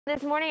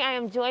This morning I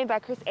am joined by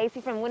Chris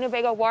Acey from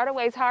Winnebago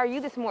Waterways. How are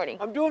you this morning?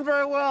 I'm doing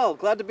very well.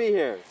 Glad to be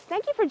here.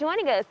 Thank you for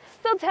joining us.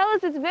 So tell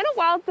us, it's been a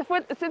while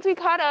since we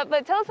caught up,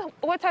 but tell us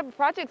what type of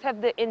projects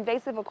have the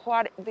invasive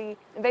aquatic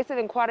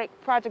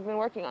project been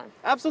working on?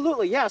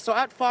 Absolutely, yeah. So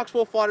at Fox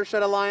Wolf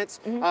Watershed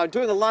Alliance,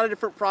 doing a lot of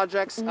different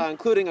projects,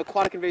 including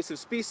aquatic invasive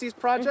species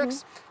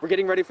projects. We're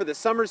getting ready for the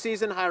summer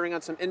season, hiring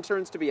on some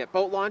interns to be at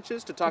boat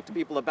launches to talk to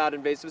people about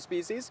invasive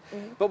species.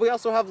 But we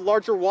also have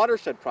larger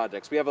watershed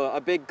projects. We have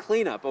a big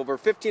cleanup. Over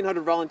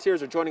 1,500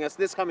 volunteers are joining us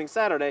this coming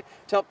Saturday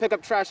to help pick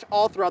up trash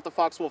all throughout the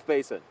Fox Wolf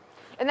Basin.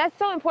 And that's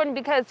so important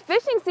because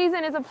fishing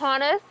season is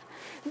upon us.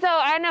 So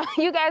I know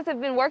you guys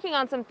have been working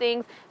on some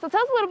things. So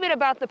tell us a little bit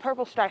about the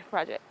Purple Strife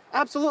project.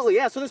 Absolutely,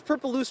 yeah. So this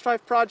Purple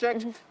Loosestrife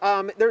project,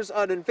 there's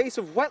an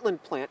invasive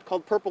wetland plant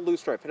called Purple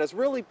Loosestrife. It has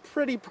really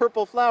pretty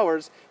purple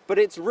flowers, but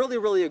it's really,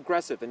 really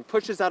aggressive and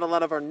pushes out a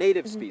lot of our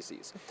native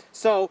species.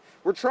 So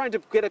we're trying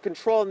to get a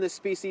control on this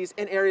species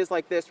in areas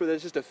like this where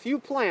there's just a few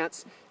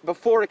plants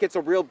before it gets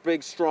a real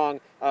big, strong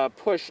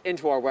push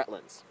into our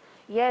wetlands.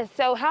 Yes,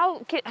 so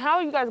how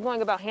are you guys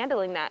going about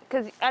handling that?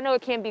 Because I know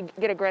it can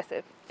get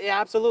aggressive. Yeah,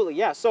 absolutely,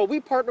 yeah. So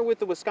we partner with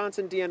the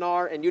Wisconsin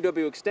DNR and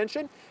UW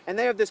Extension, and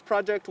they have this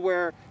project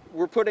where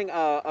we're putting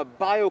a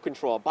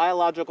biocontrol,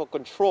 biological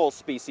control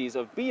species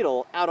of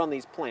beetle out on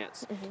these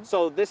plants.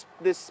 So this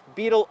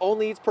beetle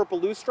only eats purple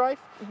loosestrife,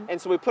 and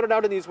so we put it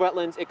out in these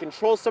wetlands. It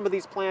controls some of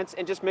these plants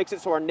and just makes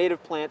it so our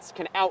native plants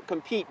can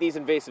outcompete these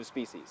invasive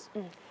species.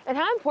 And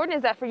how important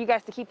is that for you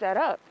guys to keep that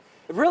up?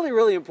 Really,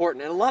 really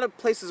important. And a lot of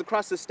places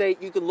across the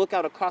state, you can look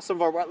out across some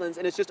of our wetlands,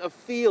 and it's just a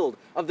field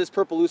of this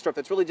purple loosestrife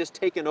that's really just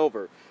taken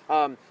over.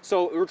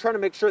 So we're trying to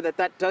make sure that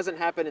that doesn't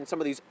happen in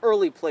some of these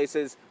early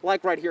places,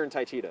 like right here in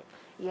Taycheedah.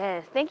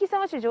 Yes, thank you so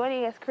much for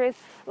joining us, Chris.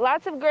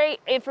 Lots of great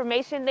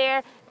information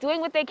there, doing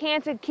what they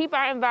can to keep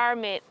our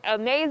environment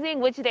amazing,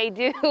 which they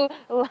do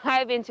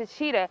live in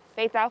Taycheedah.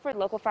 Faith Alford,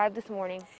 Local 5 this morning.